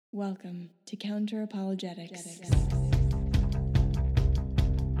Welcome to Counter Apologetics.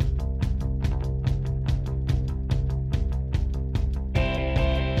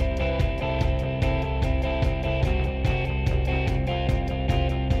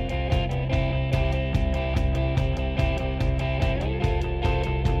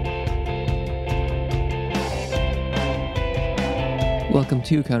 Welcome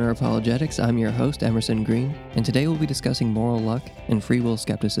to Counter Apologetics. I'm your host, Emerson Green, and today we'll be discussing moral luck and free will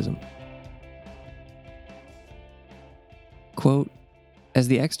skepticism. Quote, as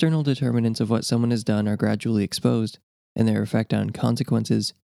the external determinants of what someone has done are gradually exposed, and their effect on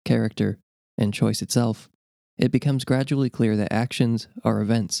consequences, character, and choice itself, it becomes gradually clear that actions are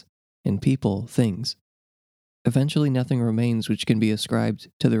events, and people things. Eventually nothing remains which can be ascribed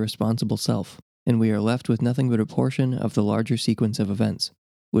to the responsible self, and we are left with nothing but a portion of the larger sequence of events,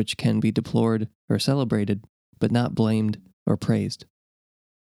 which can be deplored or celebrated, but not blamed or praised.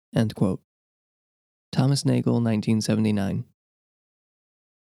 End quote. Thomas Nagel, 1979.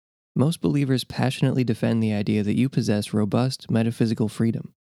 Most believers passionately defend the idea that you possess robust metaphysical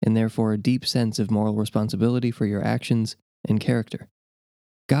freedom, and therefore a deep sense of moral responsibility for your actions and character.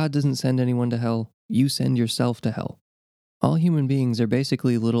 God doesn't send anyone to hell, you send yourself to hell. All human beings are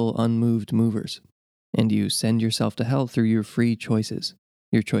basically little unmoved movers, and you send yourself to hell through your free choices,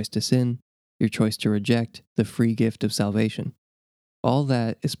 your choice to sin, your choice to reject the free gift of salvation. All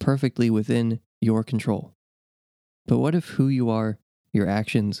that is perfectly within your control. But what if who you are, your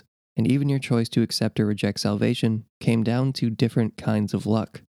actions, and even your choice to accept or reject salvation came down to different kinds of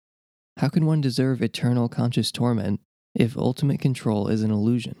luck? How can one deserve eternal conscious torment if ultimate control is an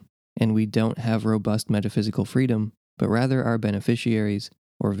illusion, and we don't have robust metaphysical freedom, but rather are beneficiaries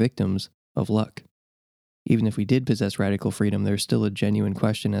or victims of luck? Even if we did possess radical freedom, there's still a genuine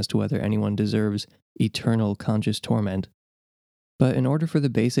question as to whether anyone deserves eternal conscious torment. But in order for the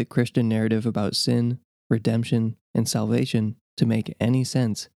basic Christian narrative about sin, redemption, and salvation to make any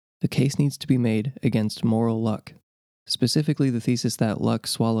sense, the case needs to be made against moral luck, specifically the thesis that luck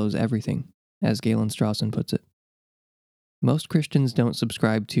swallows everything, as Galen Strawson puts it. Most Christians don't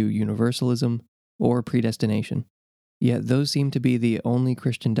subscribe to universalism or predestination, yet those seem to be the only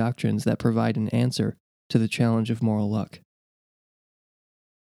Christian doctrines that provide an answer to the challenge of moral luck.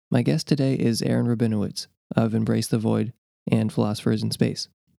 My guest today is Aaron Rabinowitz of Embrace the Void and Philosophers in Space.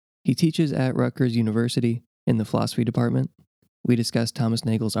 He teaches at Rutgers University in the philosophy department. We discuss Thomas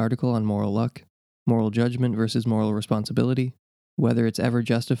Nagel's article on moral luck, moral judgment versus moral responsibility, whether it's ever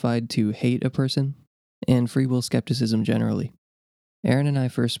justified to hate a person, and free will skepticism generally. Aaron and I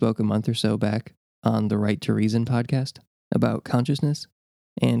first spoke a month or so back on the Right to Reason podcast about consciousness,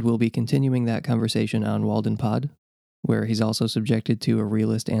 and we'll be continuing that conversation on Walden Pod, where he's also subjected to a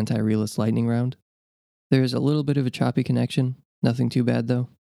realist anti-realist lightning round. There's a little bit of a choppy connection, nothing too bad though.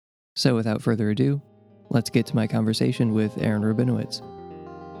 So without further ado, let's get to my conversation with Aaron Rabinowitz.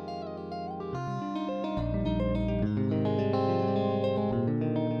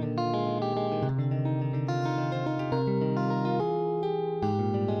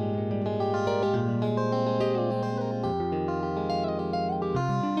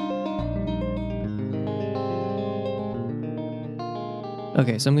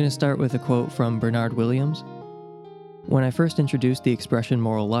 Okay, so I'm going to start with a quote from Bernard Williams. When I first introduced the expression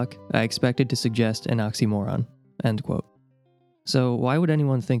moral luck, I expected to suggest an oxymoron. End quote. So why would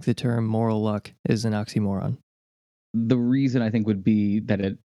anyone think the term moral luck is an oxymoron? The reason I think would be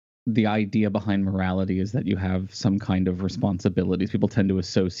that the idea behind morality is that you have some kind of responsibilities. People tend to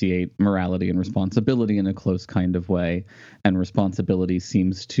associate morality and responsibility in a close kind of way, and responsibility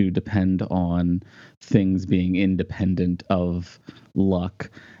seems to depend on things being independent of luck.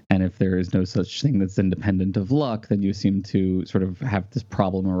 And if there is no such thing that's independent of luck, then you seem to sort of have this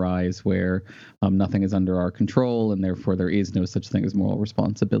problem arise where nothing is under our control, and therefore there is no such thing as moral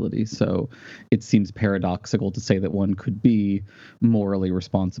responsibility. So it seems paradoxical to say that one could be morally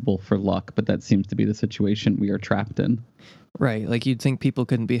responsible for luck, but that seems to be the situation we are trapped in. Right, like you'd think people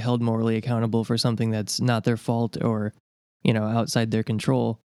couldn't be held morally accountable for something that's not their fault or, outside their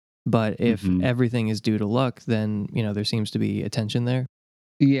control. But if everything is due to luck, then, there seems to be a tension there.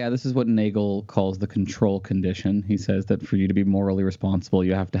 Yeah, this is what Nagel calls the control condition. He says that for you to be morally responsible,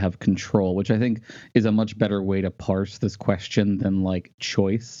 you have to have control, which I think is a much better way to parse this question than like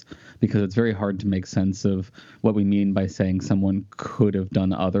choice, because it's very hard to make sense of what we mean by saying someone could have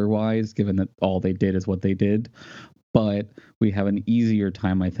done otherwise, given that all they did is what they did. But we have an easier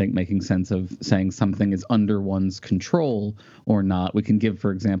time, I think, making sense of saying something is under one's control or not. We can give, for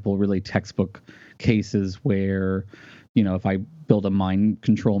example, really textbook cases where if I build a mind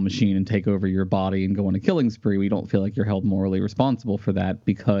control machine and take over your body and go on a killing spree, we don't feel like you're held morally responsible for that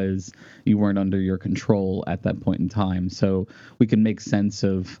because you weren't under your control at that point in time. So we can make sense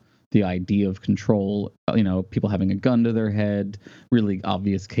of the idea of control, people having a gun to their head, really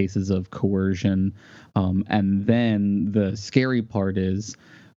obvious cases of coercion. And then the scary part is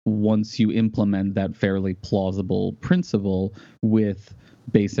once you implement that fairly plausible principle with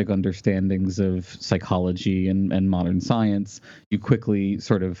basic understandings of psychology and modern science, you quickly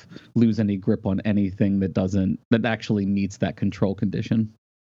sort of lose any grip on anything that actually meets that control condition.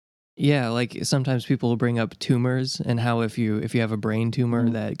 Yeah, like sometimes people will bring up tumors and how if you have a brain tumor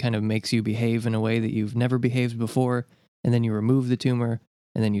that kind of makes you behave in a way that you've never behaved before, and then you remove the tumor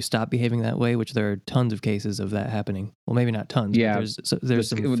and then you stop behaving that way, which there are tons of cases of that happening. Well, maybe not tons, Yeah, but there's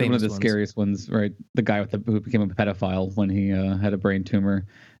some famous one of the ones. scariest ones, right? The guy who became a pedophile when he had a brain tumor,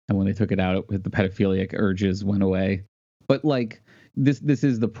 and when they took it out, the pedophilic urges went away. But like this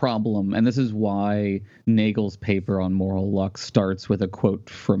is the problem, and this is why Nagel's paper on moral luck starts with a quote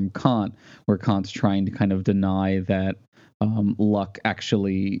from Kant, where Kant's trying to kind of deny that luck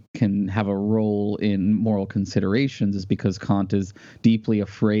actually can have a role in moral considerations, is because Kant is deeply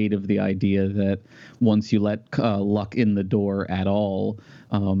afraid of the idea that once you let luck in the door at all,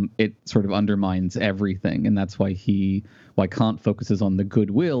 it sort of undermines everything. And that's why Kant focuses on the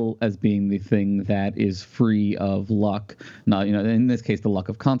goodwill as being the thing that is free of luck, not, in this case, the luck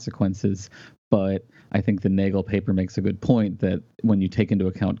of consequences. But I think the Nagel paper makes a good point that when you take into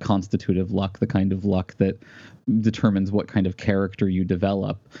account constitutive luck, the kind of luck that determines what kind of character you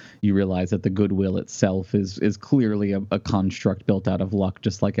develop, you realize that the goodwill itself is clearly a construct built out of luck,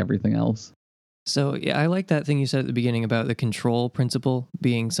 just like everything else. So yeah, I like that thing you said at the beginning about the control principle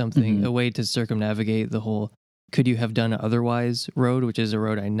being something, a way to circumnavigate the whole could you have done otherwise road, which is a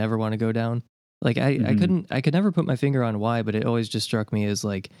road I never want to go down. Like I could never put my finger on why, but it always just struck me as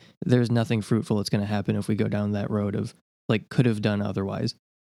like there's nothing fruitful that's going to happen if we go down that road of like could have done otherwise.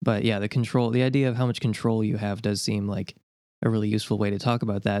 But yeah, the idea of how much control you have does seem like a really useful way to talk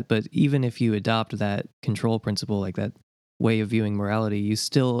about that. But even if you adopt that control principle, like that way of viewing morality, you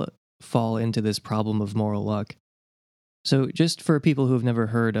still fall into this problem of moral luck. So just for people who have never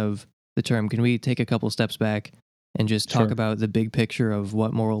heard of the term, can we take a couple steps back and just talk Sure. about the big picture of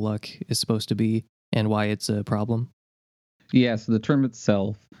what moral luck is supposed to be and why it's a problem? Yeah, so the term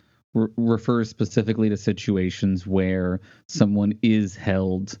itself refers specifically to situations where someone is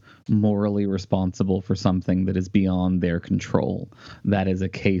held morally responsible for something that is beyond their control. That is a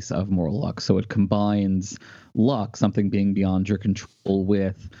case of moral luck. So it combines luck, something being beyond your control,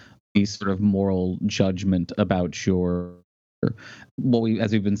 with a sort of moral judgment about your.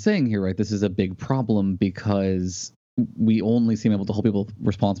 As we've been saying here, right, this is a big problem because we only seem able to hold people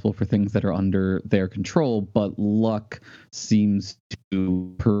responsible for things that are under their control, but luck seems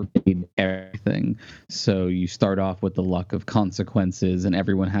to pervade everything. So you start off with the luck of consequences, and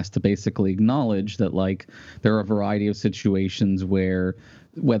everyone has to basically acknowledge that, like, there are a variety of situations where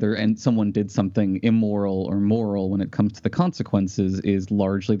someone did something immoral or moral when it comes to the consequences is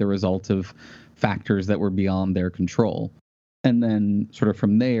largely the result of factors that were beyond their control. And then sort of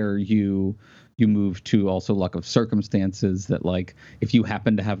from there, you move to also luck of circumstances, that like if you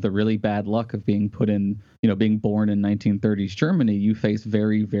happen to have the really bad luck of being put in, being born in 1930s Germany, you face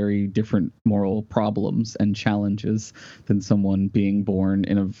very, very different moral problems and challenges than someone being born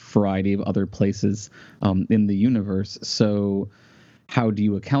in a variety of other places in the universe. So how do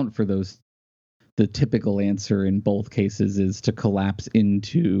you account for those? The typical answer in both cases is to collapse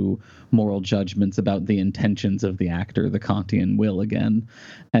into moral judgments about the intentions of the actor, the Kantian will again.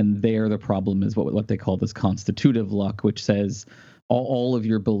 And there the problem is what they call this constitutive luck, which says all of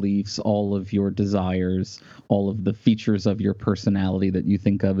your beliefs, all of your desires, all of the features of your personality that you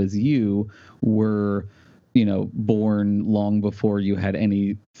think of as you were born long before you had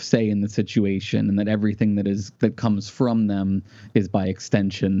any say in the situation, and that everything that comes from them is by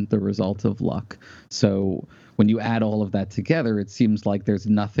extension the result of luck. So when you add all of that together, it seems like there's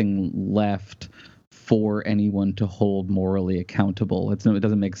nothing left for anyone to hold morally accountable. It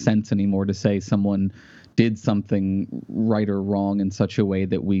doesn't make sense anymore to say someone did something right or wrong in such a way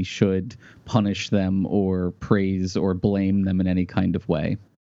that we should punish them or praise or blame them in any kind of way.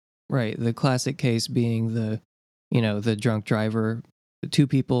 Right. The classic case being the drunk driver. Two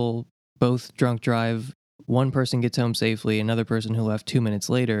people both drunk drive. One person gets home safely. Another person who left 2 minutes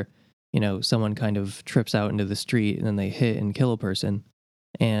later, someone kind of trips out into the street and then they hit and kill a person.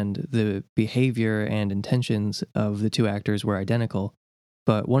 And the behavior and intentions of the two actors were identical.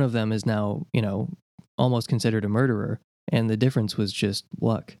 But one of them is now, almost considered a murderer. And the difference was just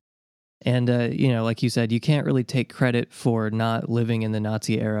luck. And, like you said, you can't really take credit for not living in the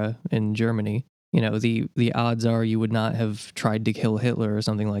Nazi era in Germany. The odds are you would not have tried to kill Hitler or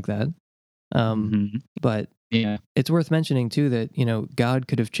something like that. But Yeah. it's worth mentioning, too, that, God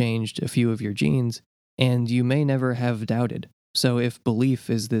could have changed a few of your genes, and you may never have doubted. So if belief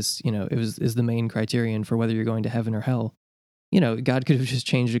is this, is the main criterion for whether you're going to heaven or hell, God could have just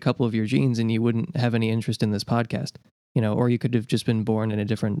changed a couple of your genes and you wouldn't have any interest in this podcast, or you could have just been born in a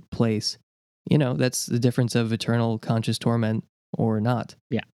different place. That's the difference of eternal conscious torment or not.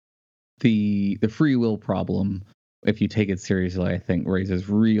 Yeah. The free will problem, if you take it seriously, I think raises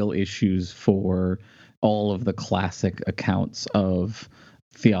real issues for all of the classic accounts of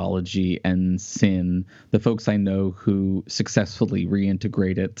theology and sin. The folks I know who successfully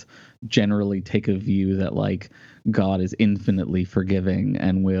reintegrate it generally take a view that like God is infinitely forgiving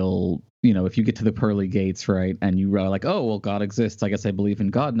and will, if you get to the pearly gates, right, and you are like, oh, well, God exists, I guess I believe in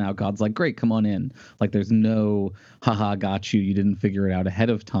God now. God's like, great, come on in. Like there's no, haha, got you didn't figure it out ahead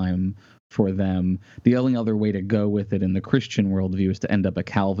of time for them. The only other way to go with it in the Christian worldview is to end up a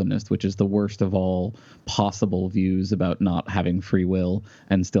Calvinist, which is the worst of all possible views about not having free will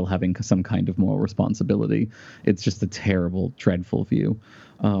and still having some kind of moral responsibility. It's just a terrible, dreadful view.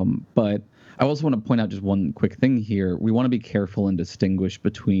 But I also want to point out just one quick thing here. We want to be careful and distinguish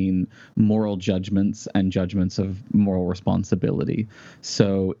between moral judgments and judgments of moral responsibility.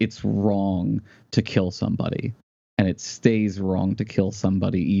 So it's wrong to kill somebody. And it stays wrong to kill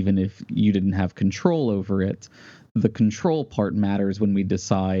somebody even if you didn't have control over it. The control part matters when we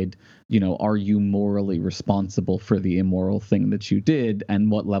decide, are you morally responsible for the immoral thing that you did,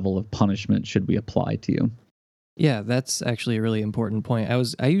 and what level of punishment should we apply to you? Yeah, that's actually a really important point.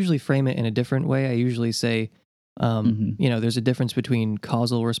 I usually frame it in a different way. I usually say, there's a difference between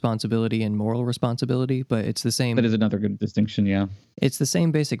causal responsibility and moral responsibility, but it's the same. That is another good distinction, yeah. It's the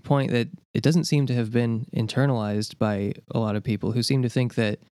same basic point that it doesn't seem to have been internalized by a lot of people who seem to think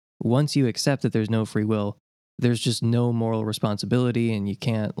that once you accept that there's no free will, there's just no moral responsibility and you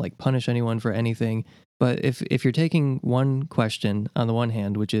can't like punish anyone for anything. But if you're taking one question on the one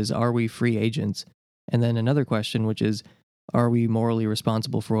hand, which is, are we free agents? And then another question, which is, are we morally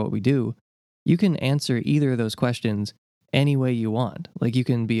responsible for what we do? You can answer either of those questions any way you want. Like you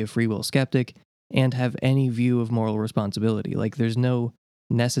can be a free will skeptic and have any view of moral responsibility. Like there's no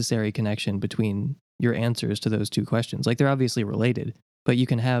necessary connection between your answers to those two questions. Like they're obviously related, but you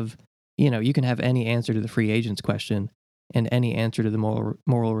can have any answer to the free agents question and any answer to the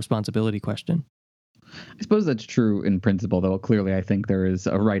moral responsibility question. I suppose that's true in principle, though clearly I think there is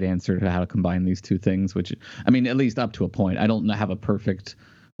a right answer to how to combine these two things, which, I mean, at least up to a point. I don't have a perfect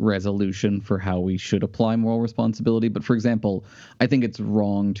resolution for how we should apply moral responsibility. But for example, I think it's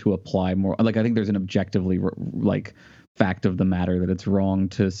wrong to apply more. Like, I think there's an objectively fact of the matter that it's wrong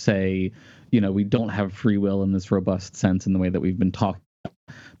to say, we don't have free will in this robust sense in the way that we've been talking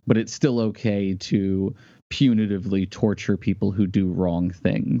about, but it's still okay to punitively torture people who do wrong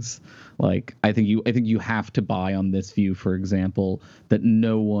things. Like, I think you have to buy on this view, for example, that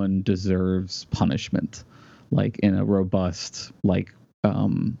no one deserves punishment, like in a robust,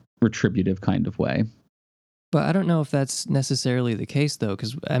 retributive kind of way. But I don't know if that's necessarily the case, though,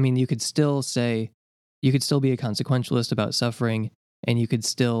 because, I mean, you could still be a consequentialist about suffering, and you could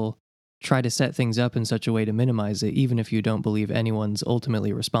still try to set things up in such a way to minimize it, even if you don't believe anyone's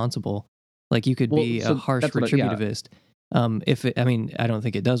ultimately responsible. Like, you could be a harsh retributivist. I don't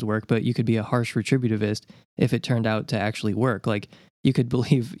think it does work, but you could be a harsh retributivist if it turned out to actually work. Like, you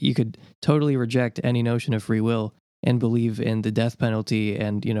could totally reject any notion of free will and believe in the death penalty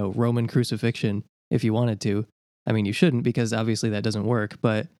and, Roman crucifixion if you wanted to. I mean, you shouldn't, because obviously that doesn't work,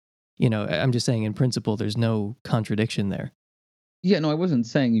 but, I'm just saying in principle, there's no contradiction there. Yeah, no, I wasn't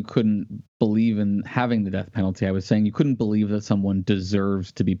saying you couldn't believe in having the death penalty. I was saying you couldn't believe that someone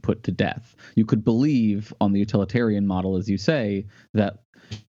deserves to be put to death. You could believe on the utilitarian model, as you say, that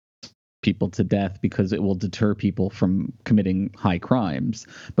people to death because it will deter people from committing high crimes.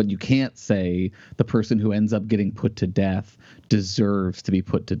 But you can't say the person who ends up getting put to death deserves to be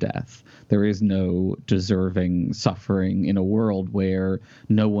put to death. There is no deserving suffering in a world where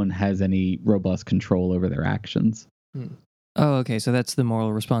no one has any robust control over their actions. Oh, okay. So that's the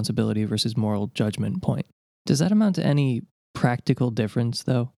moral responsibility versus moral judgment point. Does that amount to any practical difference,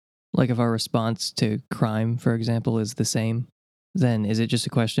 though? Like, if our response to crime, for example, is the same, then is it just a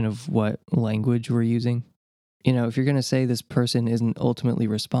question of what language we're using? If you're going to say this person isn't ultimately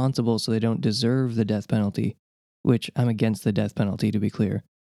responsible, so they don't deserve the death penalty, which I'm against the death penalty, to be clear.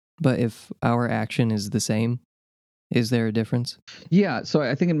 But if our action is the same, Is there a difference? Yeah, so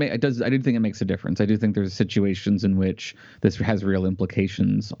I think it does. I do think it makes a difference. I do think there's situations in which this has real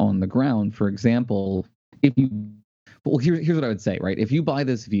implications on the ground. For example, if you, well, here's what I would say, right? If you buy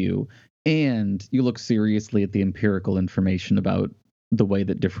this view and you look seriously at the empirical information about the way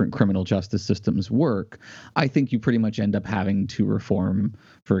that different criminal justice systems work, I think you pretty much end up having to reform,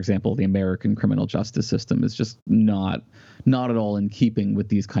 for example, the American criminal justice system is just not at all in keeping with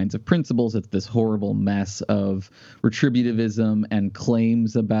these kinds of principles. It's this horrible mess of retributivism and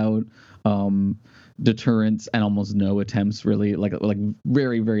claims about deterrence and almost no attempts, really, like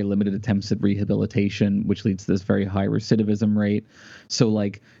very, very limited attempts at rehabilitation, which leads to this very high recidivism rate. So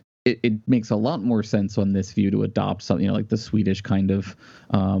like it makes a lot more sense on this view to adopt something, like the Swedish kind of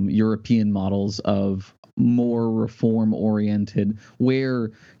European models of more reform oriented,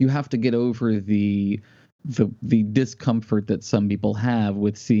 where you have to get over the discomfort that some people have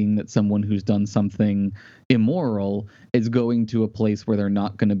with seeing that someone who's done something immoral is going to a place where they're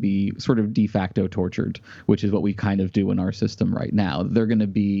not going to be sort of de facto tortured, which is what we kind of do in our system right now. They're going to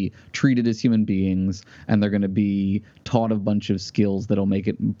be treated as human beings, and they're going to be taught a bunch of skills that'll make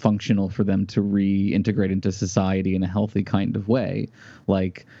it functional for them to reintegrate into society in a healthy kind of way.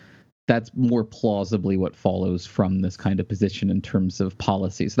 Like, that's more plausibly what follows from this kind of position in terms of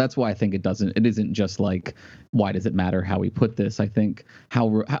policy. So that's why I think it isn't just like, why does it matter how we put this? I think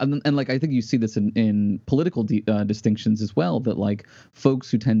like, I think you see this in political distinctions as well, that like folks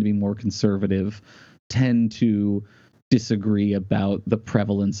who tend to be more conservative tend to disagree about the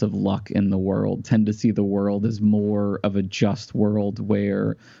prevalence of luck in the world, tend to see the world as more of a just world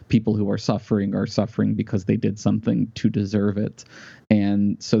where people who are suffering because they did something to deserve it.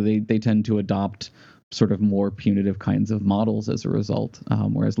 And so they tend to adopt sort of more punitive kinds of models as a result,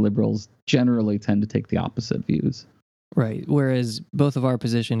 whereas liberals generally tend to take the opposite views. Right. Whereas both of our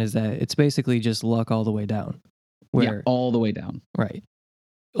position is that it's basically just luck all the way down. Yeah, all the way down. Right.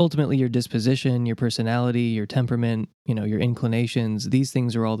 Ultimately, your disposition, your personality, your temperament, your inclinations, these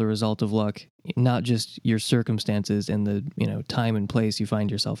things are all the result of luck, not just your circumstances and the, time and place you find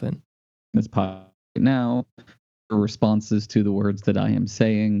yourself in. This podcast now, responses to the words that I am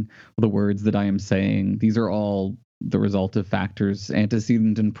saying, these are all the result of factors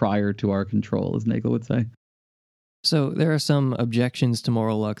antecedent and prior to our control, as Nagel would say. So there are some objections to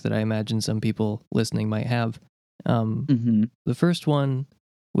moral luck that I imagine some people listening might have. The first one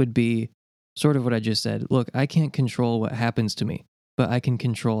would be sort of what I just said. Look, I can't control what happens to me, but I can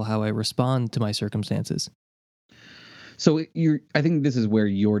control how I respond to my circumstances. So I think this is where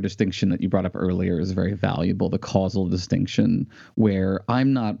your distinction that you brought up earlier is very valuable, the causal distinction, where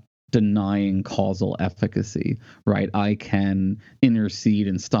I'm not denying causal efficacy, right? I can intercede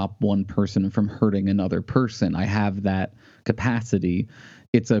and stop one person from hurting another person. I have that capacity.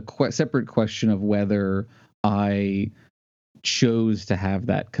 It's a separate question of whether I chose to have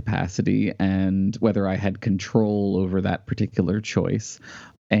that capacity and whether I had control over that particular choice,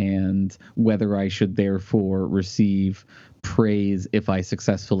 and whether I should therefore receive praise if I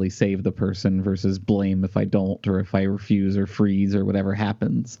successfully save the person versus blame if I don't, or if I refuse or freeze or whatever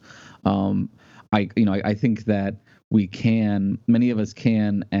happens. I think that many of us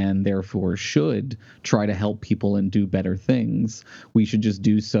can, and therefore should try to help people and do better things. We should just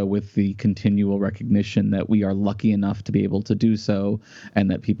do so with the continual recognition that we are lucky enough to be able to do so, and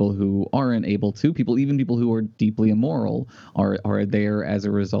that people who aren't able to, even people who are deeply immoral, are there as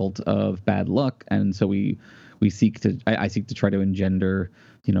a result of bad luck. And so I seek to try to engender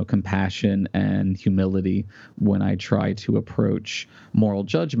compassion and humility when I try to approach moral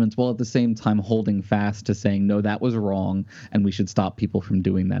judgments, while at the same time holding fast to saying, no, that was wrong, and we should stop people from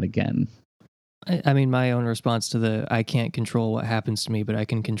doing that again. I mean, my own response to I can't control what happens to me, but I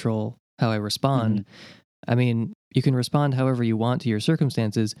can control how I respond. I mean, you can respond however you want to your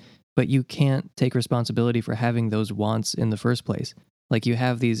circumstances, but you can't take responsibility for having those wants in the first place. Like, you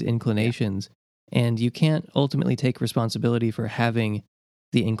have these inclinations, and you can't ultimately take responsibility for having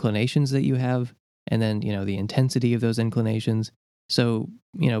the inclinations that you have, and then, the intensity of those inclinations. So,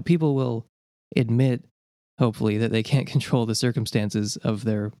 people will admit, hopefully, that they can't control the circumstances of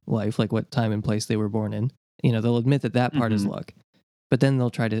their life, like what time and place they were born in. They'll admit that part is luck. But then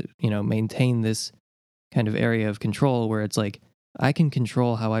they'll try to, maintain this kind of area of control where it's like, I can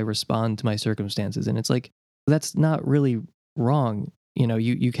control how I respond to my circumstances. And it's like, that's not really wrong.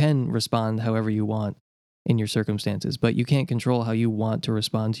 You can respond however you want in your circumstances, but you can't control how you want to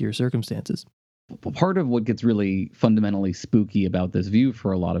respond to your circumstances. part of what gets really fundamentally spooky about this view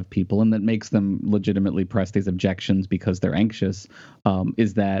for a lot of people, and that makes them legitimately press these objections because they're anxious,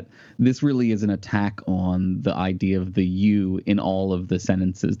 is that this really is an attack on the idea of the you in all of the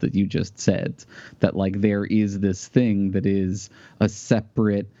sentences that you just said. That like there is this thing that is a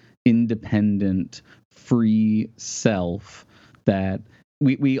separate, independent, free self that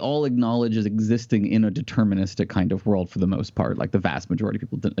we all acknowledge as existing in a deterministic kind of world for the most part. Like the vast majority of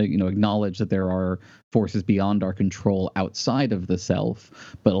people, acknowledge that there are forces beyond our control outside of the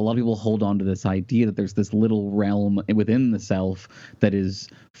self. But a lot of people hold on to this idea that there's this little realm within the self that is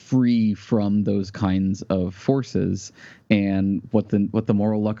free from those kinds of forces. And what the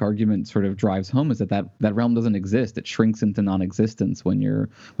moral luck argument sort of drives home is that realm doesn't exist. It shrinks into non-existence when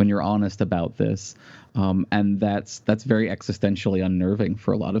you're honest about this. And that's very existentially unnerving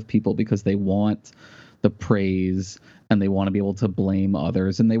for a lot of people because they want the praise and they want to be able to blame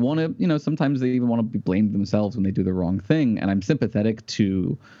others, and they want to, sometimes they even want to be blamed themselves when they do the wrong thing. And I'm sympathetic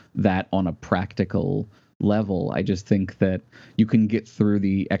to that on a practical level. I just think that you can get through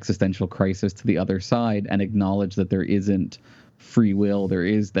the existential crisis to the other side and acknowledge that there isn't free will, there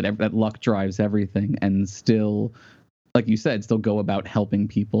is that luck drives everything, and still, like you said, still go about helping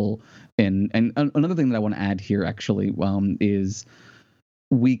people. And another thing that I want to add here actually is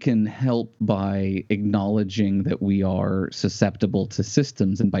we can help by acknowledging that we are susceptible to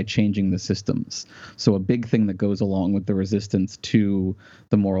systems and by changing the systems. So a big thing that goes along with the resistance to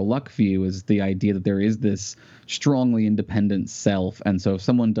the moral luck view is the idea that there is this strongly independent self. And so if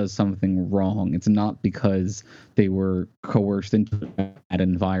someone does something wrong, it's not because they were coerced into that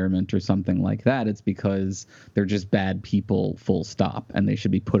environment or something like that. It's because they're just bad people, full stop, and they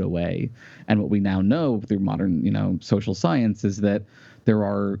should be put away. And what we now know through modern, social science is that there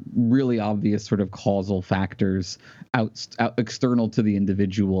are really obvious sort of causal factors out external to the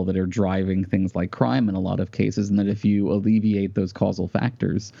individual that are driving things like crime in a lot of cases, and that if you alleviate those causal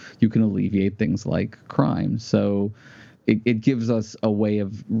factors, you can alleviate things like crime. So it gives us a way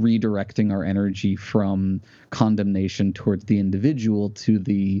of redirecting our energy from condemnation towards the individual to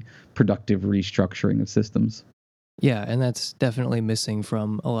the productive restructuring of systems. Yeah, and that's definitely missing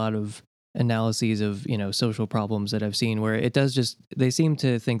from a lot of analyses of social problems that I've seen, where they seem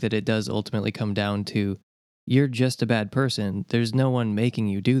to think that it does ultimately come down to you're just a bad person. There's no one making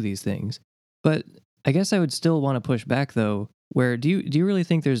you do these things. But I guess I would still want to push back though, where do you really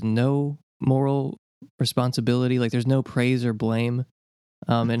think there's no moral responsibility, like there's no praise or blame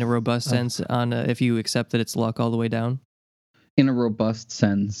in a robust sense on if you accept that it's luck all the way down? In a robust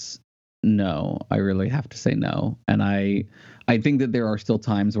sense, no. I really have to say no. And I think that there are still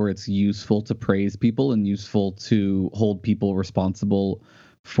times where it's useful to praise people and useful to hold people responsible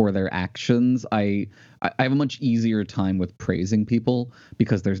for their actions. I have a much easier time with praising people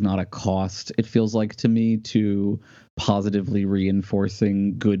because there's not a cost, it feels like to me, to positively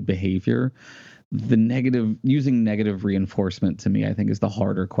reinforcing good behavior. Using negative reinforcement to me, I think, is the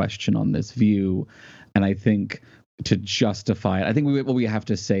harder question on this view. And I think to justify it, I think what we have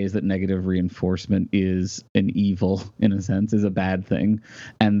to say is that negative reinforcement is an evil, in a sense, is a bad thing,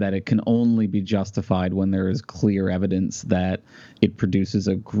 and that it can only be justified when there is clear evidence that it produces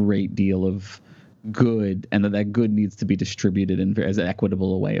a great deal of good, and that good needs to be distributed in as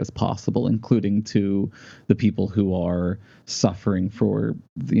equitable a way as possible, including to the people who are suffering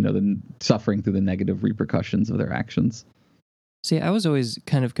suffering through the negative repercussions of their actions. See, I was always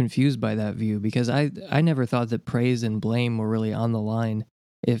kind of confused by that view because I never thought that praise and blame were really on the line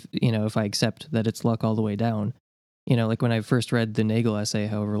if I accept that it's luck all the way down. Like when I first read the Nagel essay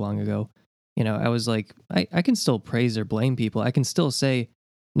however long ago, I was like, I can still praise or blame people. I can still say,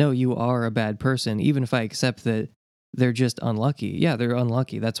 no, you are a bad person, even if I accept that they're just unlucky. Yeah, they're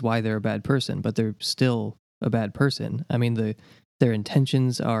unlucky. That's why they're a bad person, but they're still a bad person. I mean, their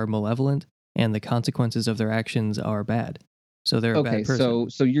intentions are malevolent and the consequences of their actions are bad. So they're a bad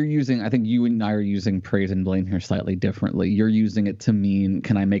person. So you're using, I think you and I are using praise and blame here slightly differently. You're using it to mean,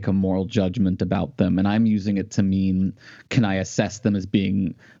 can I make a moral judgment about them? And I'm using it to mean, can I assess them as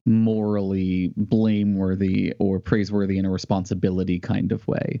being morally blameworthy or praiseworthy in a responsibility kind of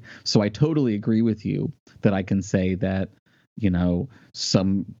way? So I totally agree with you that I can say that,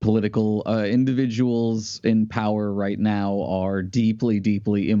 some political individuals in power right now are deeply,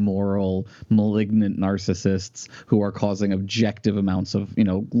 deeply immoral, malignant narcissists who are causing objective amounts of,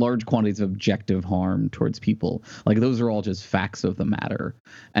 large quantities of objective harm towards people. Like, those are all just facts of the matter.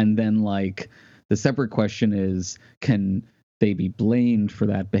 And then, like, the separate question is, can they be blamed for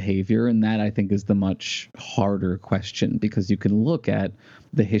that behavior? And that, I think, is the much harder question, because you can look at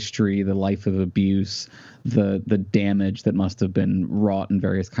the history, the life of abuse, the damage that must have been wrought in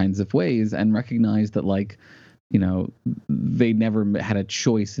various kinds of ways, and recognize that, like, you know, they never had a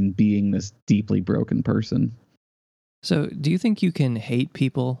choice in being this deeply broken person. So, do you think you can hate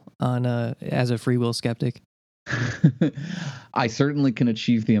people on as a free will skeptic? I certainly can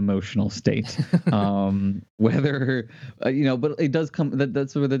achieve the emotional state. Whether, but it does come,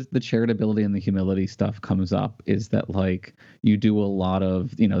 that's where the charitability and the humility stuff comes up, is that, like, you do a lot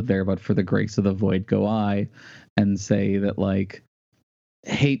of, there, but for the grace of the void go I, and say that, like,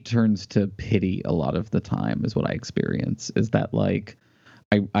 hate turns to pity a lot of the time, is what I experience, is that, like,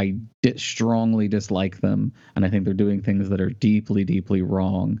 I strongly dislike them, and I think they're doing things that are deeply, deeply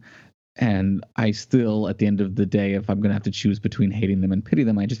wrong. And I still, at the end of the day, if I'm going to have to choose between hating them and pity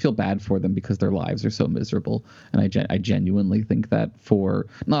them, I just feel bad for them because their lives are so miserable. And I genuinely think that for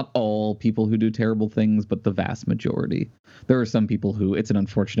not all people who do terrible things, but the vast majority. There are some people who, it's an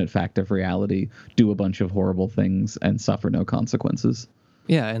unfortunate fact of reality, do a bunch of horrible things and suffer no consequences.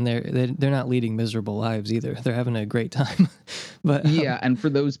 Yeah, and they're not leading miserable lives either. They're having a great time. But yeah, and for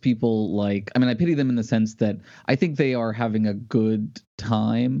those people, like, I mean, I pity them in the sense that I think they are having a good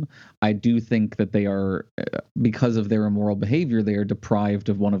time. I do think that they are, because of their immoral behavior, they are deprived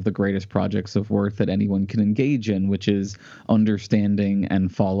of one of the greatest projects of worth that anyone can engage in, which is understanding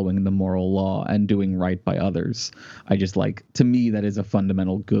and following the moral law and doing right by others. I just, like, to me, that is a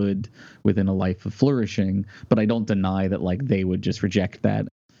fundamental good within a life of flourishing, but I don't deny that, like, they would just reject that.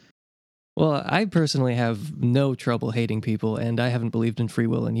 Well, I personally have no trouble hating people, and I haven't believed in free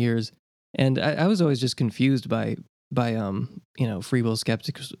will in years. And I was always just confused by free will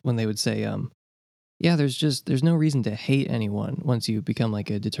skeptics when they would say, yeah, there's no reason to hate anyone once you become like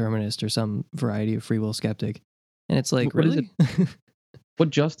a determinist or some variety of free will skeptic. And it's like, What is really?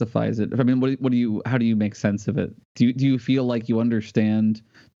 What justifies it? I mean, how do you make sense of it? Do you feel like you understand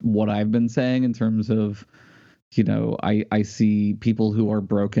what I've been saying in terms of, I see people who are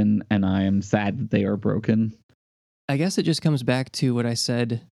broken and I am sad that they are broken? I guess it just comes back to what I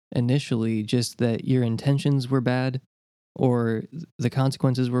said initially, just that your intentions were bad, or the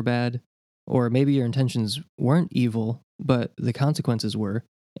consequences were bad, or maybe your intentions weren't evil, but the consequences were,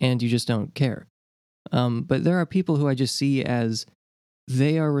 and you just don't care. But there are people who I just see as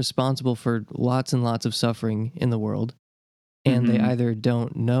they are responsible for lots and lots of suffering in the world, and they either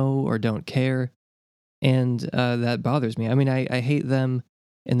don't know or don't care, and that bothers me. I mean, I hate them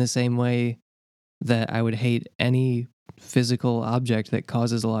in the same way that I would hate any physical object that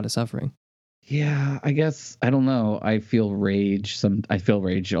causes a lot of suffering. Yeah, I guess, I don't know. I feel rage. I feel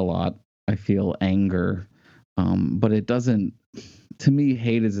rage a lot. I feel anger. But it doesn't, to me,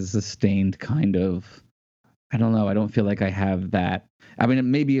 hate is a sustained kind of, I don't know. I don't feel like I have that. I mean,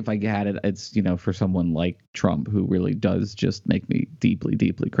 maybe if I had it, it's, for someone like Trump, who really does just make me deeply,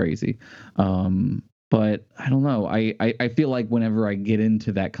 deeply crazy. But I don't know. I feel like whenever I get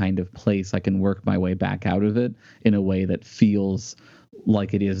into that kind of place, I can work my way back out of it in a way that feels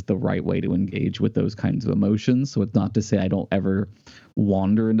like it is the right way to engage with those kinds of emotions. So it's not to say I don't ever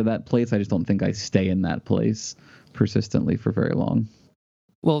wander into that place. I just don't think I stay in that place persistently for very long.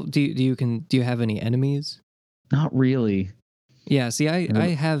 Well, do you have any enemies? Not really. Yeah, see, I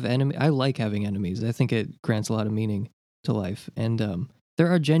have I like having enemies. I think it grants a lot of meaning to life, and there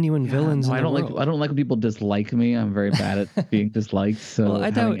are genuine villains in the world. I don't like when people dislike me. I'm very bad at being disliked. So well,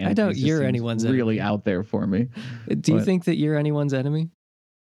 I doubt you're anyone's really enemy. out there for me. Do you think that you're anyone's enemy?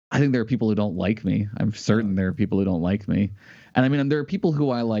 I think there are people who don't like me. I'm certain there are people who don't like me. And I mean, there are people who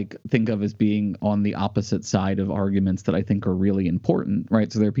I think of as being on the opposite side of arguments that I think are really important,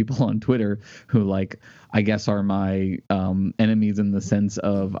 right? So there are people on Twitter who, I guess, are my enemies in the sense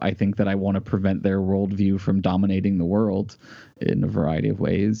of, I think that I want to prevent their worldview from dominating the world in a variety of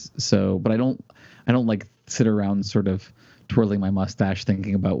ways. So, but I don't sit around sort of twirling my mustache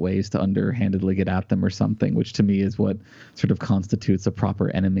thinking about ways to underhandedly get at them or something, which to me is what sort of constitutes a proper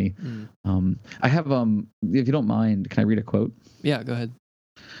enemy. I have, if you don't mind, can I read a quote? Yeah, go ahead.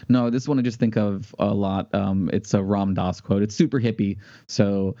 No, this one I just think of a lot. It's a Ram Dass quote. It's super hippie.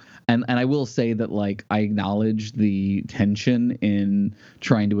 So, and I will say that, I acknowledge the tension in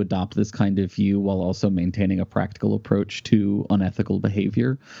trying to adopt this kind of view while also maintaining a practical approach to unethical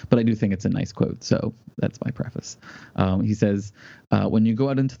behavior. But I do think it's a nice quote. So that's my preface. He says, when you go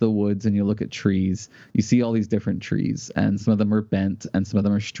out into the woods and you look at trees, you see all these different trees, and some of them are bent and some of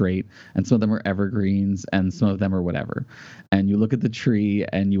them are straight and some of them are evergreens and some of them are whatever. And you look at the tree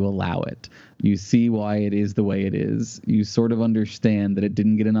and you allow it. You see why it is the way it is. You sort of understand that it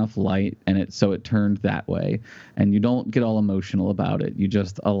didn't get enough light and so it turned that way. And you don't get all emotional about it. You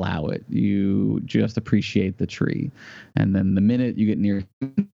just allow it. You just appreciate the tree. And then the minute you get near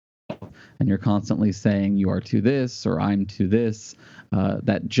and you're constantly saying you are to this or I'm to this,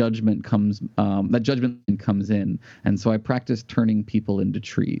 that judgment comes in. And so I practice turning people into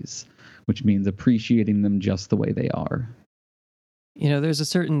trees, which means appreciating them just the way they are. You know, there's a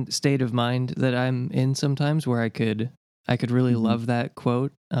certain state of mind that I'm in sometimes where I could really love that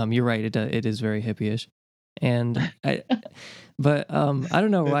quote. You're right, it is very hippie-ish. And I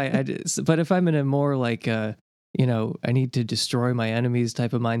don't know why. But if I'm in a more like I need to destroy my enemies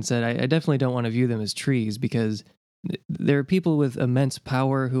type of mindset, I definitely don't want to view them as trees, because there are people with immense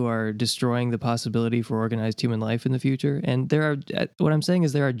power who are destroying the possibility for organized human life in the future. And what I'm saying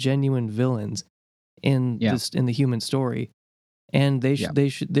is there are genuine villains in the human story, and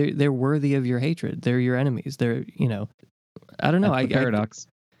they're worthy of your hatred. They're your enemies. They're, I don't know. That's the paradox.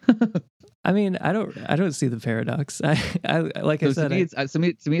 I mean, I don't see the paradox. I like I said, to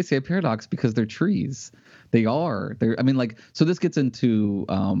me it's a paradox because they're trees. They are. So this gets into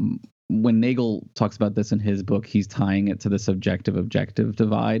when Nagel talks about this in his book, he's tying it to the subjective-objective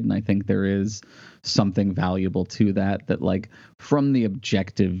divide, and I think there is something valuable to that like from the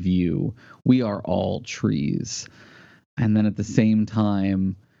objective view, we are all trees. And then at the same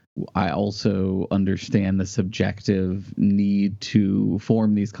time, I also understand the subjective need to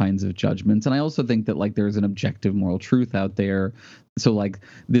form these kinds of judgments. And I also think that like there's an objective moral truth out there. So like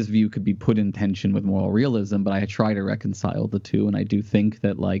this view could be put in tension with moral realism, but I try to reconcile the two. And I do think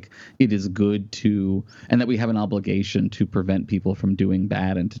that like it is good and that we have an obligation to prevent people from doing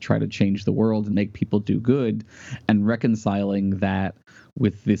bad and to try to change the world and make people do good. And reconciling that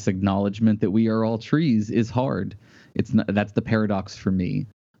with this acknowledgement that we are all trees is hard. That's the paradox for me.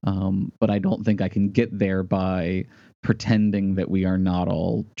 But I don't think I can get there by pretending that we are not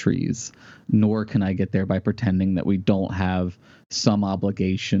all trees, nor can I get there by pretending that we don't have some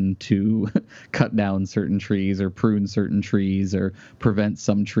obligation to cut down certain trees or prune certain trees or prevent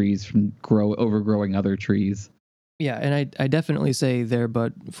some trees from overgrowing other trees. Yeah, and I definitely say there,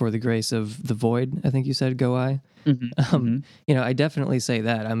 but for the grace of the void, I think you said, go I. I definitely say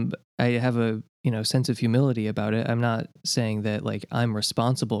that. I have a sense of humility about it. I'm not saying that like I'm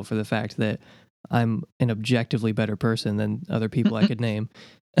responsible for the fact that I'm an objectively better person than other people I could name.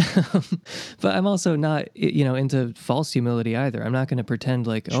 But I'm also not into false humility either. I'm not going to pretend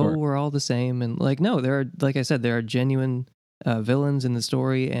like, oh, we're all the same. And like, no, like I said, there are genuine villains in the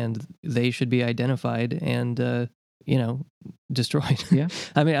story, and they should be identified and destroyed. Yeah.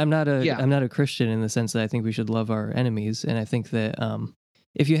 I mean, I'm not a Christian in the sense that I think we should love our enemies, and I think that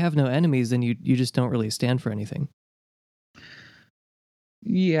if you have no enemies, then you just don't really stand for anything.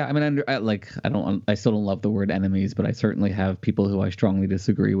 Yeah, I mean, I still don't love the word enemies, but I certainly have people who I strongly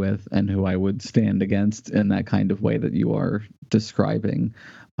disagree with and who I would stand against in that kind of way that you are describing.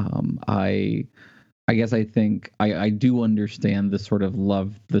 I guess I think I do understand the sort of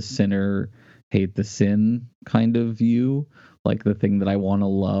love the sinner, hate the sin kind of view. Like the thing that I want to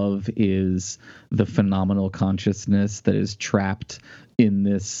love is the phenomenal consciousness that is trapped in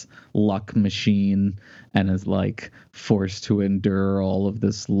this luck machine and is like forced to endure all of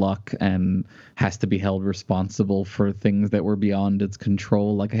this luck and has to be held responsible for things that were beyond its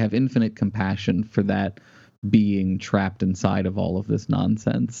control. Like I have infinite compassion for that being trapped inside of all of this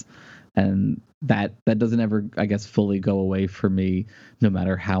nonsense. And that doesn't ever, I guess, fully go away for me, no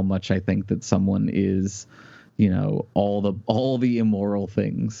matter how much I think that someone is, all the immoral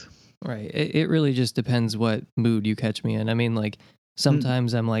things. Right. It really just depends what mood you catch me in. I mean, like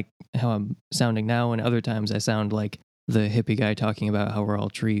sometimes I'm like how I'm sounding now, and other times I sound like the hippie guy talking about how we're all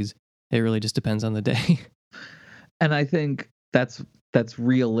trees. It really just depends on the day. And I think that's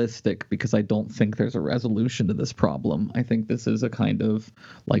realistic because I don't think there's a resolution to this problem. I think this is a kind of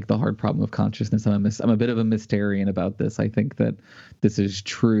like the hard problem of consciousness. I'm a bit of a Mysterian about this. I think that this is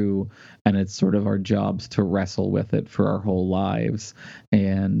true, and it's sort of our jobs to wrestle with it for our whole lives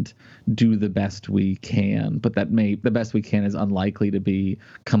and do the best we can. But the best we can is unlikely to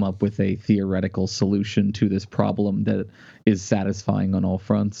come up with a theoretical solution to this problem that is satisfying on all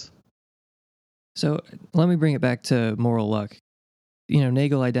fronts. So let me bring it back to moral luck.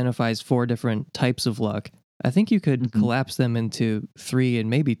 Nagel identifies 4 different types of luck. I think you could collapse them into 3 and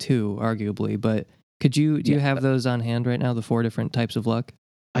maybe 2, arguably. But do you have those on hand right now, the 4 different types of luck?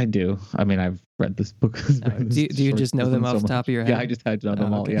 I do. I mean, I've read this book. Do you just know them off the top of your head? Yeah, I just had to know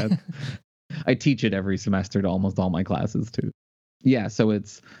them all. Yeah, I teach it every semester to almost all my classes too. Yeah, so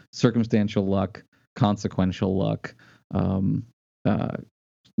it's circumstantial luck, consequential luck,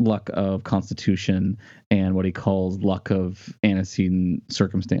 luck of constitution and what he calls luck of antecedent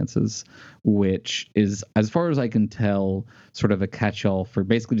circumstances, which is, as far as I can tell, sort of a catch-all for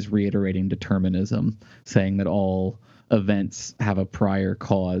basically just reiterating determinism, saying that all events have a prior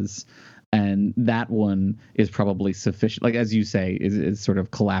cause. And that one is probably sufficient, like as you say, is sort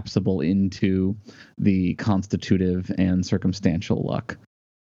of collapsible into the constitutive and circumstantial luck.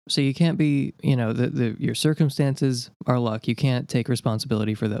 So you can't be, your circumstances are luck. You can't take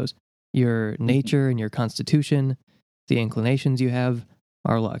responsibility for those. Your nature and your constitution, the inclinations you have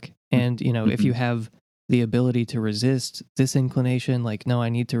are luck. And, if you have the ability to resist this inclination, like, no, I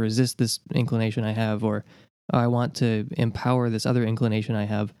need to resist this inclination I have, or I want to empower this other inclination I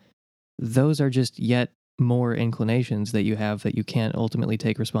have, those are just yet more inclinations that you have that you can't ultimately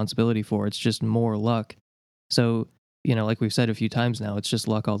take responsibility for. It's just more luck. So, like we've said a few times now, it's just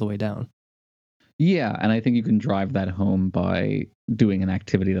luck all the way down. Yeah, and I think you can drive that home by doing an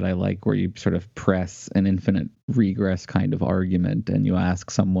activity that I like where you sort of press an infinite regress kind of argument and you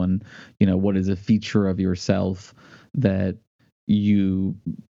ask someone, what is a feature of yourself that you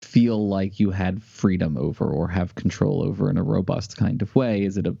feel like you had freedom over or have control over in a robust kind of way?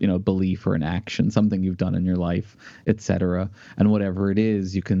 Is it a belief or an action, something you've done in your life, etc.? And whatever it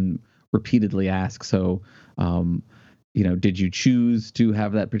is, you can repeatedly ask. So, did you choose to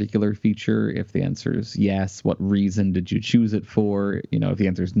have that particular feature? If the answer is yes, what reason did you choose it for? If the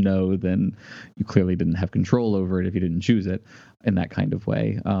answer is no, then you clearly didn't have control over it if you didn't choose it, in that kind of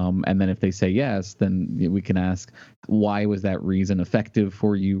way. And then if they say yes, then we can ask, why was that reason effective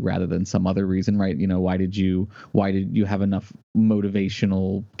for you rather than some other reason, right? Why did you have enough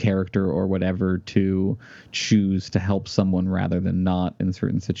motivational character or whatever to choose to help someone rather than not in a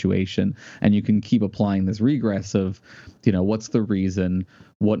certain situation? And you can keep applying this regress of, what's the reason?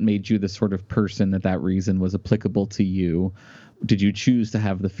 What made you the sort of person that reason was applicable to you? Did you choose to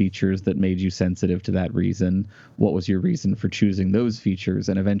have the features that made you sensitive to that reason? What was your reason for choosing those features?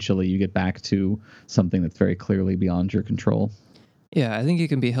 And eventually you get back to something that's very clearly beyond your control. Yeah, I think it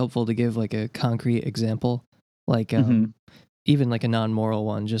can be helpful to give like a concrete example, like even like a non-moral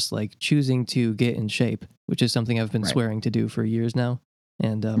one, just like choosing to get in shape, which is something I've been swearing to do for years now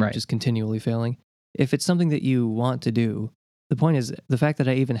and just continually failing. If it's something that you want to do, the point is the fact that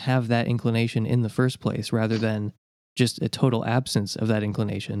I even have that inclination in the first place rather than just a total absence of that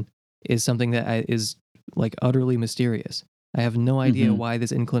inclination is something that is like utterly mysterious. I have no idea why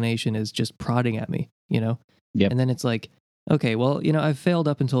this inclination is just prodding at me, Yep. And then it's like, okay, well, I've failed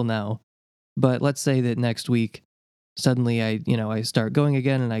up until now, but let's say that next week, suddenly I start going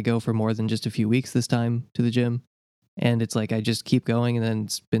again and I go for more than just a few weeks this time to the gym. And it's like, I just keep going and then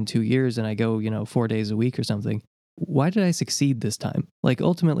it's been 2 years and I go, 4 days a week or something. Why did I succeed this time? Like,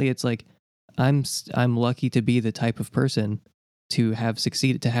 ultimately, it's like, I'm lucky to be the type of person to have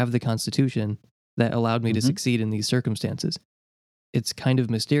succeeded, to have the constitution that allowed me to succeed in these circumstances. It's kind of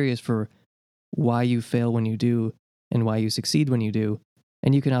mysterious for why you fail when you do and why you succeed when you do.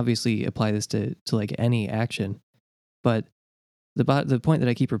 And you can obviously apply this to like any action. But the point that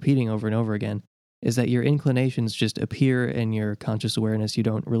I keep repeating over and over again is that your inclinations just appear in your conscious awareness. You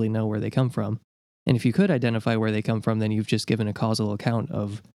don't really know where they come from. And if you could identify where they come from, then you've just given a causal account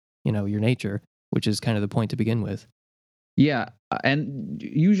of your nature, which is kind of the point to begin with. Yeah, and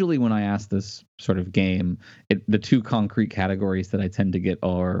usually when I ask this sort of game, the two concrete categories that I tend to get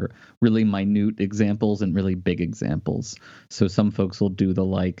are really minute examples and really big examples. So some folks will do the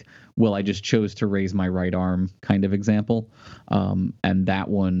like, well, I just chose to raise my right arm kind of example. And that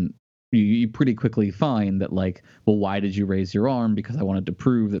one, you pretty quickly find that like, well, why did you raise your arm? Because I wanted to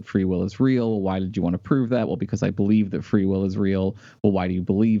prove that free will is real. Well, why did you want to prove that? Well, because I believe that free will is real. Well, why do you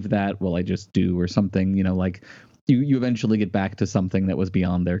believe that? Well, I just do, or something, like you eventually get back to something that was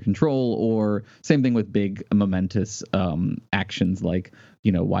beyond their control. Or same thing with big momentous actions like,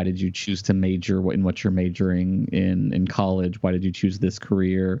 why did you choose to major in what you're majoring in college? Why did you choose this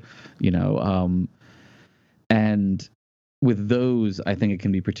career? And with those, I think it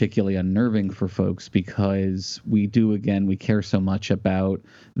can be particularly unnerving for folks because we care so much about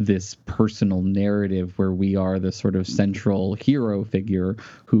this personal narrative where we are the sort of central hero figure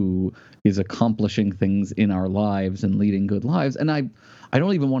who is accomplishing things in our lives and leading good lives. And I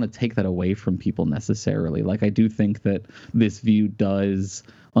don't even want to take that away from people necessarily. Like, I do think that this view does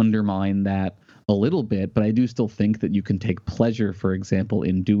undermine that a little bit, but I do still think that you can take pleasure, for example,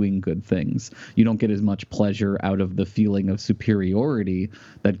 in doing good things. You don't get as much pleasure out of the feeling of superiority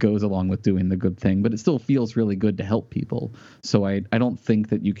that goes along with doing the good thing, but it still feels really good to help people. So I don't think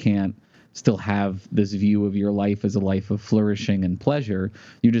that you can't still have this view of your life as a life of flourishing and pleasure.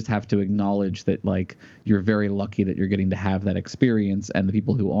 You just have to acknowledge that, like, you're very lucky that you're getting to have that experience, and the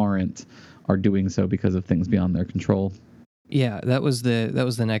people who aren't are doing so because of things beyond their control. Yeah, that was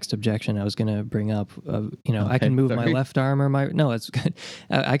the next objection I was going to bring up. I Okay, can move my sorry. left arm or it's good.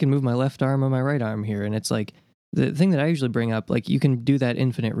 I can move my left arm or my right arm here, and it's like the thing that I usually bring up. Like, you can do that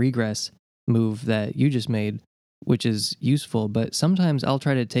infinite regress move that you just made, which is useful, but sometimes I'll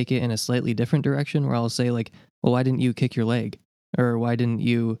try to take it in a slightly different direction, where I'll say, like, well, why didn't you kick your leg, or why didn't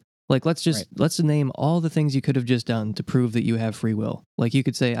you, like, let's name all the things you could have just done to prove that you have free will. Like, you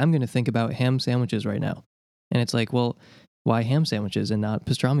could say, I'm going to think about ham sandwiches right now, and it's like, well, why ham sandwiches and not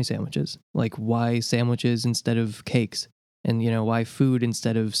pastrami sandwiches? Like, why sandwiches instead of cakes? And, why food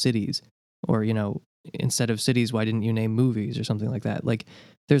instead of cities? Or, instead of cities, why didn't you name movies or something like that? Like,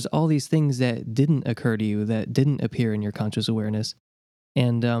 there's all these things that didn't occur to you, that didn't appear in your conscious awareness,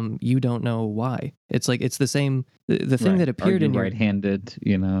 and you don't know why. It's like, it's the same, the thing that appeared in your... right-handed,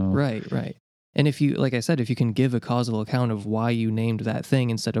 Right. And if you, like I said, if you can give a causal account of why you named that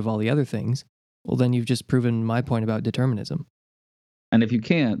thing instead of all the other things, well, then you've just proven my point about determinism. And if you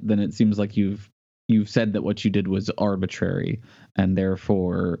can't, then it seems like you've said that what you did was arbitrary, and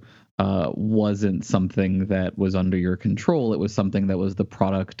therefore wasn't something that was under your control. It was something that was the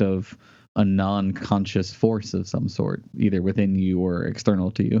product of a non-conscious force of some sort, either within you or external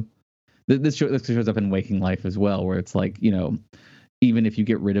to you. This shows up in waking life as well, where it's like, even if you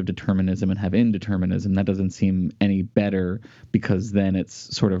get rid of determinism and have indeterminism, that doesn't seem any better, because then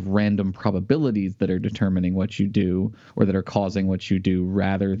it's sort of random probabilities that are determining what you do, or that are causing what you do,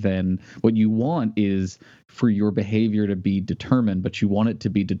 rather than what you want is for your behavior to be determined, but you want it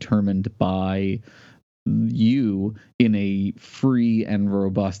to be determined by you in a free and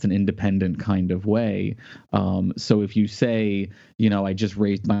robust and independent kind of way. So if you say, I just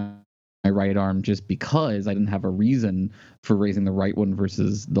raised my right arm just because I didn't have a reason for raising the right one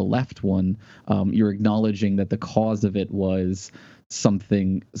versus the left one, you're acknowledging that the cause of it was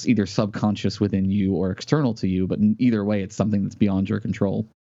something either subconscious within you or external to you, but either way, it's something that's beyond your control.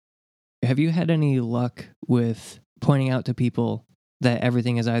 Have you had any luck with pointing out to people that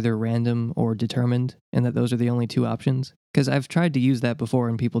everything is either random or determined, and that those are the only two options? Because I've tried to use that before,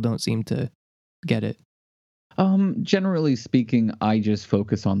 and people don't seem to get it. Generally speaking, I just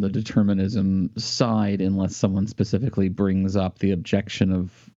focus on the determinism side unless someone specifically brings up the objection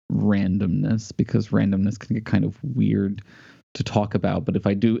of randomness, because randomness can get kind of weird to talk about. But if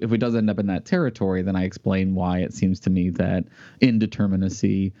it does end up in that territory, then I explain why it seems to me that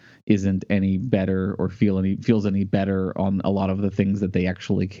indeterminacy isn't any better or feels any better on a lot of the things that they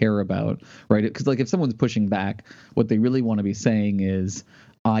actually care about, right? Because, like, if someone's pushing back, what they really want to be saying is,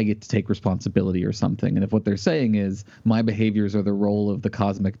 I get to take responsibility or something. And if what they're saying is my behaviors are the role of the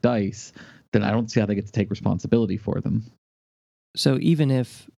cosmic dice, then I don't see how they get to take responsibility for them. So even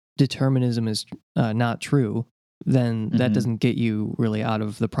if determinism is not true, then that doesn't get you really out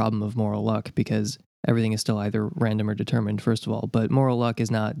of the problem of moral luck, because everything is still either random or determined, first of all. But moral luck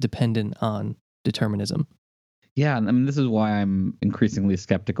is not dependent on determinism. Yeah, I mean, this is why I'm increasingly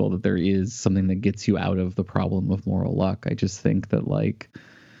skeptical that there is something that gets you out of the problem of moral luck. I just think that, like,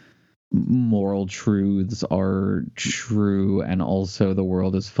 moral truths are true, and also the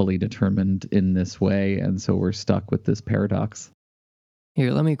world is fully determined in this way, and so we're stuck with this paradox.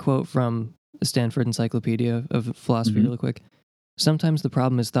 Here, let me quote from the Stanford Encyclopedia of Philosophy really quick. Sometimes the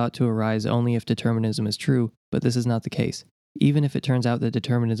problem is thought to arise only if determinism is true, but this is not the case. Even if it turns out that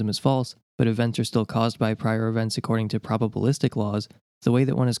determinism is false, but events are still caused by prior events according to probabilistic laws, the way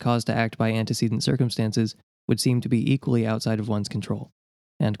that one is caused to act by antecedent circumstances would seem to be equally outside of one's control.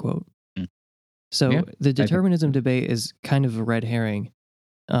 End quote. So Yeah, the determinism debate is kind of a red herring,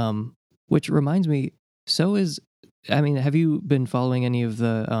 which reminds me, have you been following any of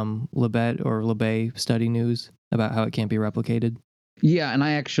the Libet or Libet study news about how it can't be replicated? Yeah, and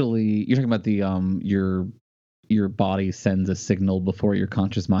you're talking about the your body sends a signal before your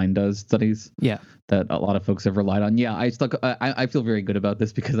conscious mind does studies. Yeah. That a lot of folks have relied on. Yeah, I feel very good about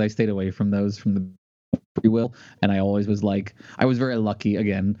this because I stayed away from those from the free will, and I always was like, I was very lucky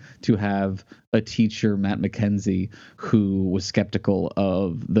again to have a teacher, Matt McKenzie, who was skeptical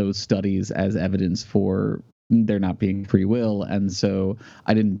of those studies as evidence for there not being free will, and so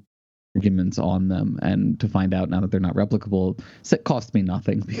I didn't arguments on them, and to find out now that they're not replicable, it cost me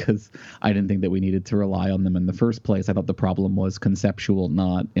nothing because I didn't think that we needed to rely on them in the first place. I thought the problem was conceptual,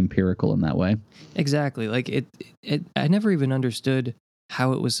 not empirical in that way. Exactly. Like I never even understood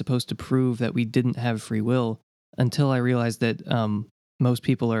how it was supposed to prove that we didn't have free will until I realized that most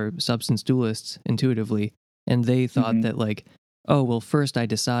people are substance dualists intuitively, and they thought that, like, oh, well, first I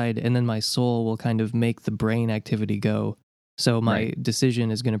decide, and then my soul will kind of make the brain activity go. So my Right.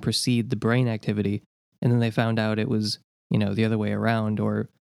 decision is going to precede the brain activity. And then they found out it was, the other way around, or,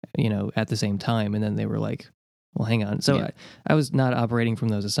 at the same time. And then they were like, well, hang on. So Yeah. I was not operating from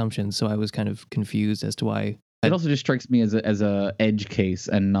those assumptions. So I was kind of confused as to why. It also just strikes me as a edge case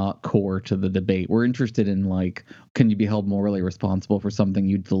and not core to the debate. We're interested in, like, can you be held morally responsible for something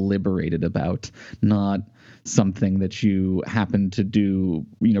you deliberated about, not something that you happened to do,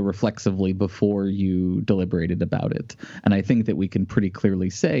 reflexively before you deliberated about it. And I think that we can pretty clearly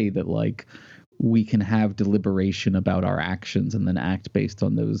say that, like, we can have deliberation about our actions and then act based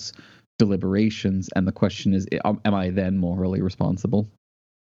on those deliberations. And the question is, am I then morally responsible?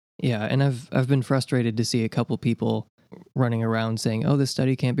 Yeah, and I've been frustrated to see a couple people running around saying, "Oh, this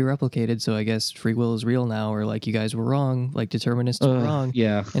study can't be replicated, so I guess free will is real now," or like, "You guys were wrong, like determinists were wrong."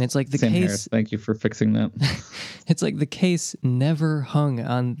 Yeah. And it's like the Sam case. Harris, thank you for fixing that. It's like the case never hung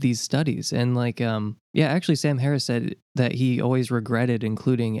on these studies, and like, actually, Sam Harris said that he always regretted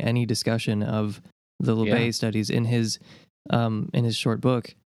including any discussion of the Lebet Yeah. studies in his short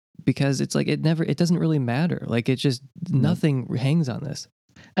book, because it's like it doesn't really matter. Like, it just nothing hangs on this.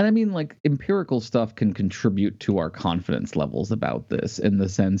 And I mean, like, empirical stuff can contribute to our confidence levels about this, in the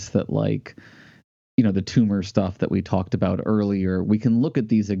sense that, like, the tumor stuff that we talked about earlier, we can look at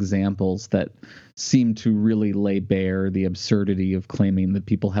these examples that seem to really lay bare the absurdity of claiming that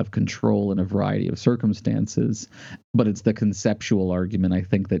people have control in a variety of circumstances. But it's the conceptual argument, I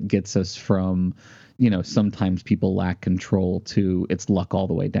think, that gets us from, sometimes people lack control to it's luck all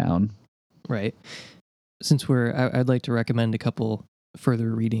the way down. Right. Since I'd like to recommend a couple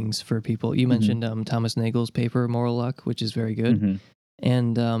further readings for people. You mentioned Thomas Nagel's paper, Moral Luck, which is very good. Mm-hmm.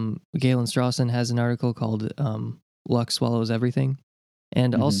 And Galen Strawson has an article called Luck Swallows Everything.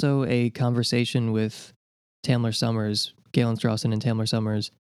 And also a conversation with Tamler Sommers, Galen Strawson and Tamler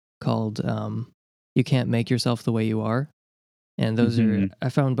Sommers, called You Can't Make Yourself the Way You Are. And those are, I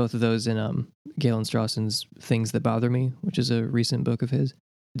found both of those in Galen Strawson's Things That Bother Me, which is a recent book of his.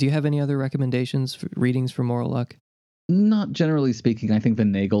 Do you have any other recommendations for readings for Moral Luck? Not generally speaking. I think the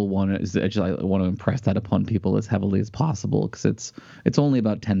Nagel one is, I want to impress that upon people as heavily as possible, because it's only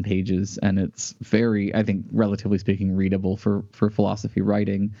about 10 pages and it's very, I think, relatively speaking, readable for philosophy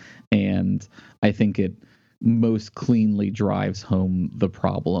writing. And I think it most cleanly drives home the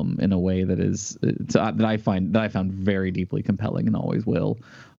problem in a way that is that I found very deeply compelling and always will.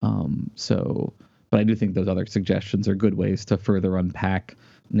 But I do think those other suggestions are good ways to further unpack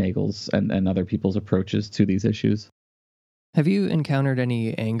Nagel's and other people's approaches to these issues. Have you encountered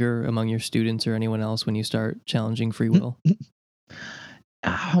any anger among your students or anyone else when you start challenging free will?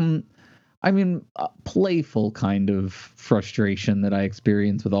 I mean, playful kind of frustration that I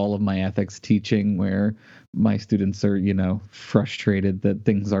experience with all of my ethics teaching, where my students are, frustrated that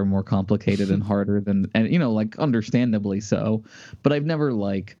things are more complicated and harder than, and, like, understandably so. But I've never,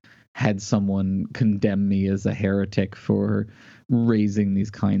 like, had someone condemn me as a heretic for raising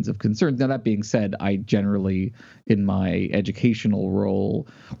these kinds of concerns. Now, that being said, I generally, in my educational role,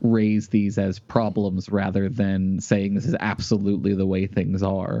 raise these as problems rather than saying this is absolutely the way things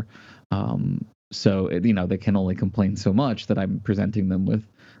are. So, they can only complain so much that I'm presenting them with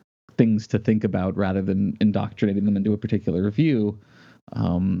things to think about rather than indoctrinating them into a particular view.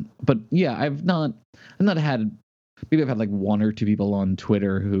 But yeah, I've not had, maybe I've had like one or two people on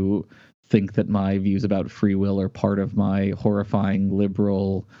Twitter who think that my views about free will are part of my horrifying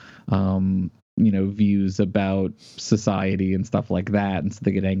liberal, views about society and stuff like that, and so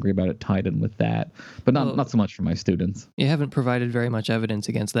they get angry about it tied in with that. But not so much for my students. You haven't provided very much evidence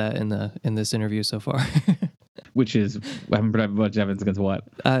against that in this interview so far. Which is, I haven't provided much evidence against what?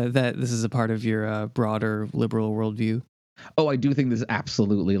 That this is a part of your broader liberal worldview. Oh, I do think this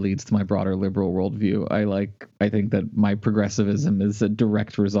absolutely leads to my broader liberal worldview. I think that my progressivism is a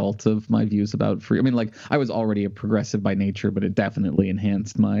direct result of my views about free. I mean, like, I was already a progressive by nature, but it definitely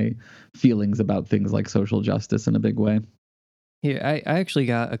enhanced my feelings about things like social justice in a big way. Yeah, I actually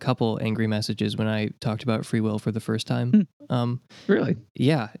got a couple angry messages when I talked about free will for the first time. Really?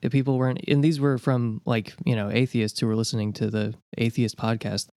 Yeah, people weren't, and these were from atheists who were listening to the atheist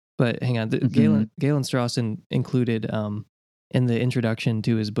podcast. But hang on, Galen Strawson included in the introduction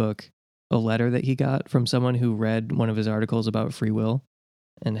to his book a letter that he got from someone who read one of his articles about free will.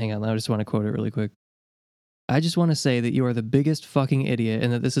 And hang on, I just want to quote it really quick. I just want to say that you are the biggest fucking idiot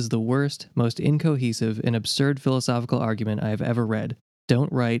and that this is the worst, most incohesive and absurd philosophical argument I have ever read.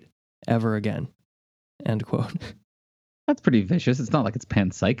 Don't write ever again. End quote. That's pretty vicious. It's not like it's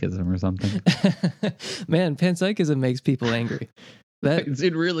panpsychism or something. Man, panpsychism makes people angry. That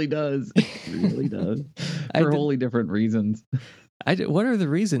It really does. It really does. For wholly different reasons. What are the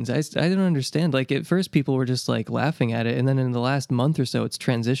reasons? I don't understand. Like at first people were just like laughing at it, and then in the last month or so it's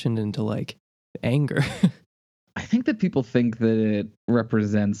transitioned into like anger. I think that people think that it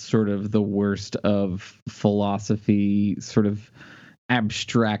represents sort of the worst of philosophy, sort of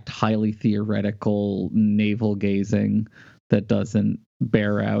abstract, highly theoretical navel gazing that doesn't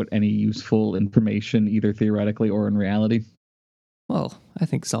bear out any useful information either theoretically or in reality. Well, I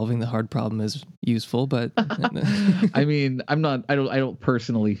think solving the hard problem is useful, but I mean, I don't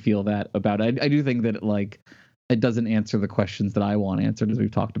personally feel that about it. I do think that it doesn't answer the questions that I want answered, as we've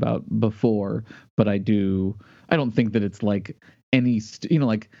talked about before, but I don't think that it's like any,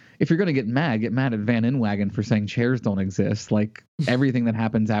 like if you're going to get mad at Van Inwagen for saying chairs don't exist. Like everything that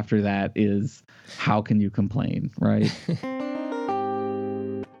happens after that is, how can you complain, right?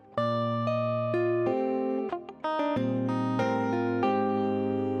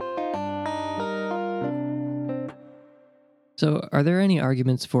 So, are there any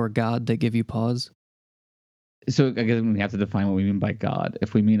arguments for God that give you pause? So I guess we have to define what we mean by God.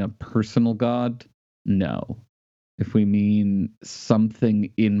 If we mean a personal God, no. If we mean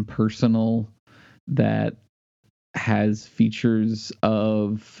something impersonal that has features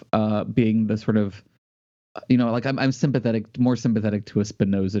of being the sort of, like I'm more sympathetic to a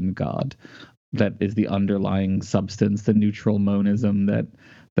Spinozan God that is the underlying substance, the neutral monism that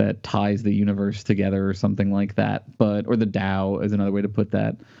ties the universe together or something like that. Or the Tao is another way to put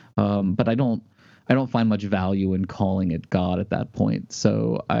that. But I don't find much value in calling it God at that point.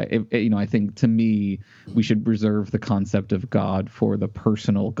 So I think to me, we should reserve the concept of God for the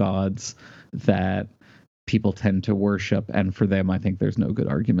personal gods that people tend to worship. And for them, I think there's no good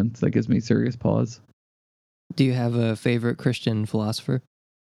argument that gives me serious pause. Do you have a favorite Christian philosopher?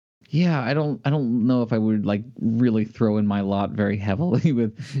 Yeah, I don't know if I would like really throw in my lot very heavily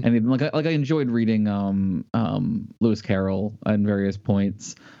with anything. Like I enjoyed reading Lewis Carroll at various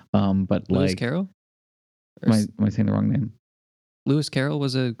points. But Lewis Carroll? Am I saying the wrong name? Lewis Carroll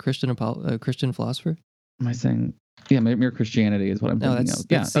was a Christian philosopher? Am I saying? Yeah, Mere Christianity is what I'm thinking of.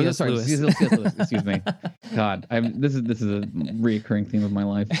 Yeah, C.S. Lewis. C.S. Lewis. Excuse me. God, this is a reoccurring theme of my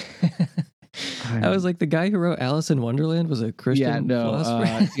life. I was like, the guy who wrote Alice in Wonderland was a Christian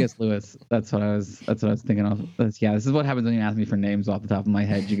philosopher. C.S. Lewis. That's what I was thinking of. This is what happens when you ask me for names off the top of my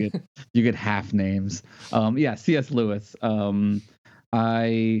head. You get half names. C.S. Lewis.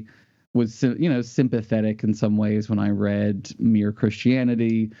 I was sympathetic in some ways when I read Mere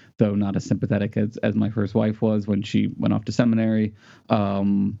Christianity, though not as sympathetic as my first wife was when she went off to seminary.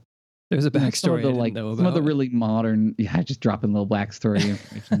 There's a backstory I didn't know about. Some of the really modern, just dropping little backstory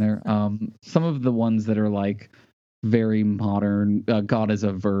information there. Some of the ones that are like very modern, God as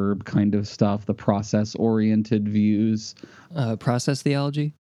a verb kind of stuff, the process-oriented views. Process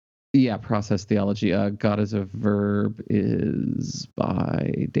theology? Yeah, process theology. God as a Verb is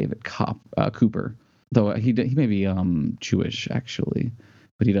by David Cooper, though he may be Jewish actually,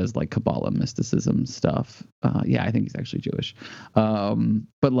 but he does like Kabbalah mysticism stuff. I think he's actually Jewish.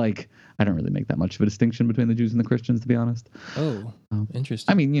 But like I don't really make that much of a distinction between the Jews and the Christians, to be honest. Oh,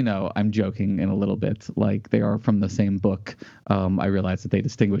 interesting. I mean, I'm joking in a little bit. Like they are from the same book. I realize that they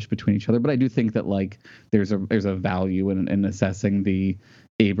distinguish between each other, but I do think that like there's a value in assessing the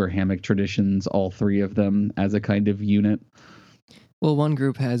Abrahamic traditions, all three of them, as a kind of unit. Well, one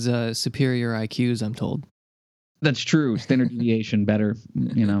group has superior IQs, I'm told. That's true. Standard deviation better,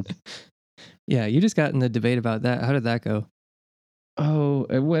 Yeah, you just got in the debate about that. How did that go? Oh,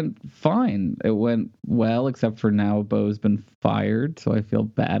 it went fine. It went well, except for now Bo's been fired, so I feel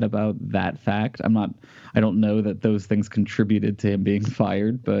bad about that fact. I don't know that those things contributed to him being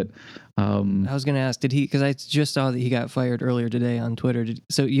fired, but I was going to ask, did he, because I just saw that he got fired earlier today on Twitter.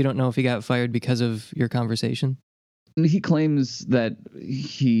 So you don't know if he got fired because of your conversation? He claims that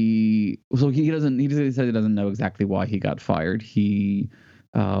he said he doesn't know exactly why he got fired. He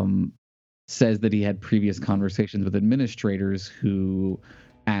says that he had previous conversations with administrators who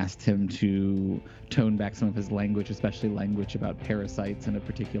asked him to tone back some of his language, especially language about parasites in a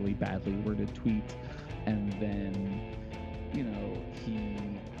particularly badly worded tweet. And then, he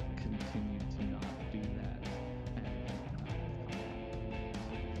continued to not do that.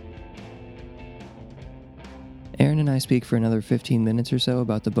 Aaron and I speak for another 15 minutes or so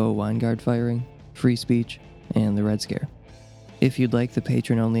about the Bo Winegard firing, free speech, and the Red Scare. If you'd like the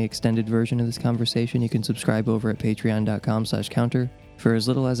patron-only extended version of this conversation, you can subscribe over at patreon.com/counter for as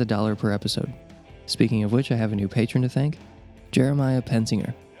little as $1 per episode. Speaking of which, I have a new patron to thank, Jeremiah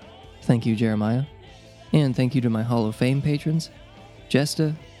Pensinger. Thank you, Jeremiah. And thank you to my Hall of Fame patrons,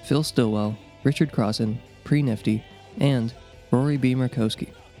 Jesta, Phil Stillwell, Richard Crossan, Pre-Nifty, and Rory B. Murkowski.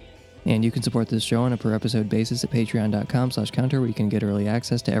 And you can support this show on a per episode basis at patreon.com/counter, where you can get early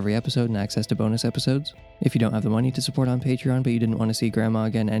access to every episode and access to bonus episodes. If you don't have the money to support on Patreon but you didn't want to see Grandma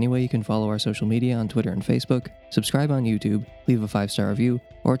again anyway, you can follow our social media on Twitter and Facebook, subscribe on YouTube, leave a 5-star review,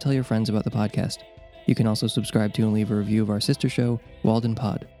 or tell your friends about the podcast. You can also subscribe to and leave a review of our sister show, Walden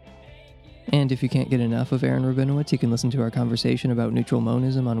Pod. And if you can't get enough of Aaron Rabinowitz, you can listen to our conversation about neutral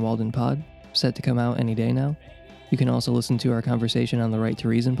monism on Walden Pod, set to come out any day now. You can also listen to our conversation on the Right to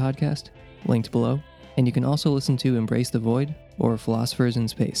Reason podcast, linked below, and you can also listen to Embrace the Void or Philosophers in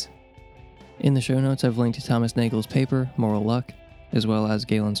Space. In the show notes, I've linked to Thomas Nagel's paper, Moral Luck, as well as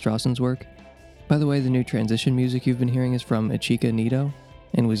Galen Strawson's work. By the way, the new transition music you've been hearing is from Ichika Nito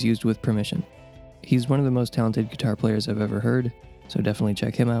and was used with permission. He's one of the most talented guitar players I've ever heard, so definitely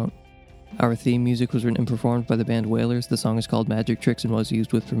check him out. Our theme music was written and performed by the band Wailers. The song is called Magic Tricks and was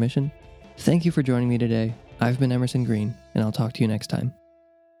used with permission. Thank you for joining me today. I've been Emerson Green, and I'll talk to you next time.